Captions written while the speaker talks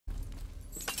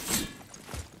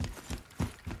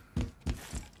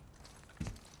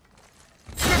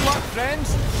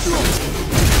friends.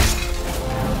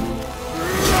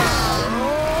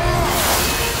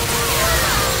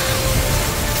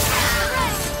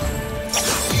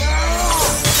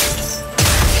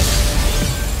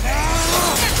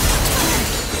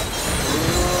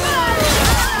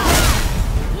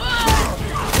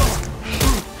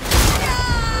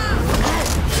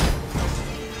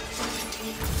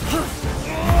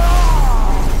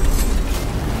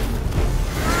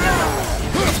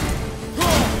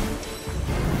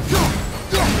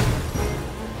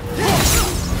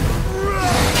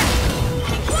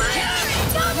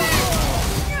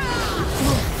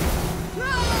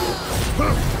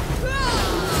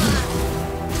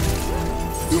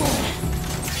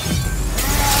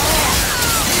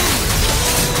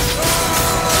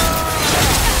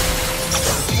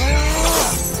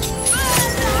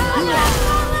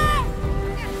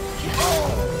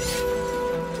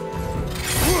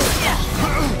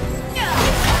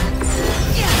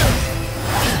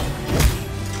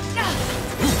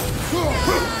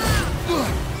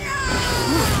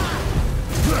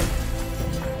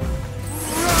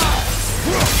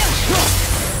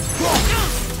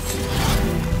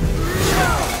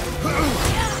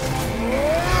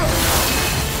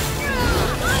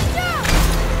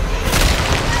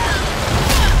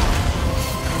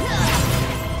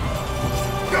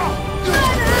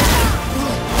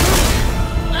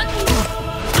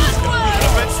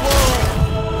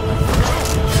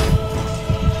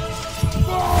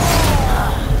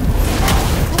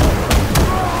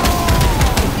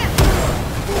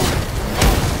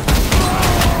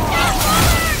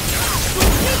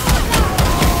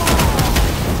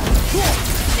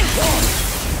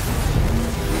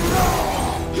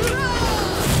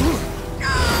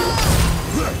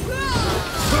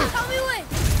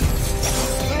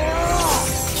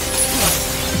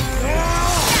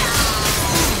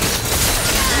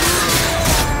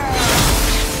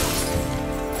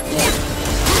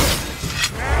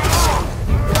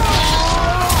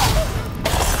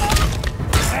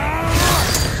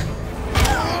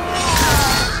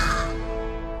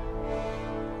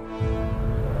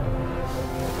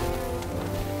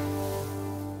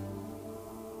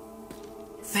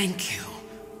 Thank you.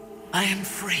 I am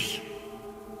free.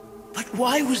 But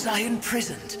why was I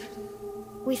imprisoned?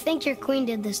 We think your queen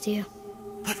did this to you.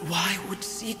 But why would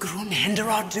Sigrun hinder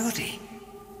our duty?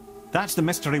 That's the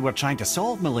mystery we're trying to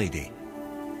solve, milady.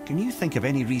 Can you think of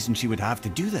any reason she would have to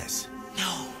do this?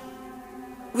 No.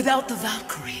 Without the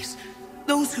Valkyries,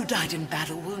 those who died in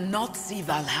battle will not see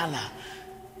Valhalla.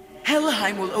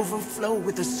 Helheim will overflow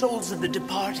with the souls of the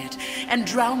departed and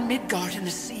drown Midgard in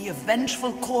a sea of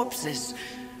vengeful corpses.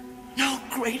 No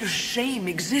greater shame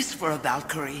exists for a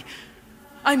Valkyrie.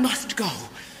 I must go.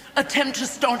 Attempt to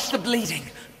staunch the bleeding.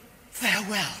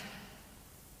 Farewell.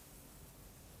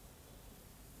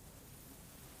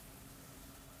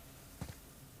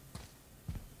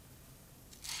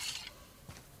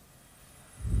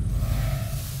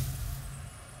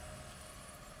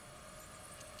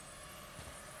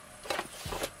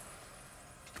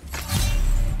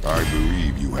 I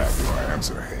believe you have your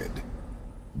answer, Head.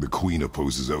 The Queen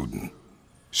opposes Odin.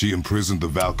 She imprisoned the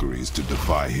Valkyries to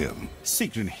defy him.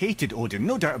 Sigrun hated Odin,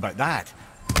 no doubt about that.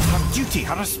 Her duty,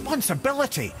 her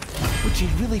responsibility. Would she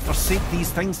really forsake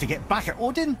these things to get back at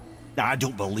Odin? I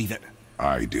don't believe it.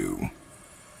 I do.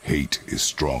 Hate is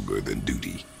stronger than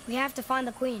duty. We have to find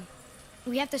the queen.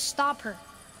 We have to stop her.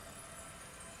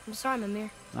 I'm sorry,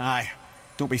 Mimir. Aye.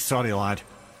 Don't be sorry, lad.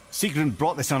 Sigrun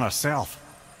brought this on herself.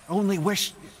 Only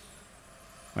wish...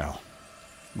 Well,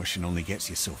 wishing only gets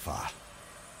you so far.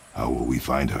 How will we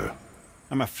find her?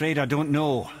 I'm afraid I don't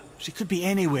know. She could be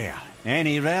anywhere,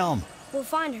 any realm. We'll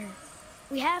find her.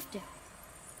 We have to.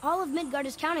 All of Midgard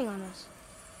is counting on us.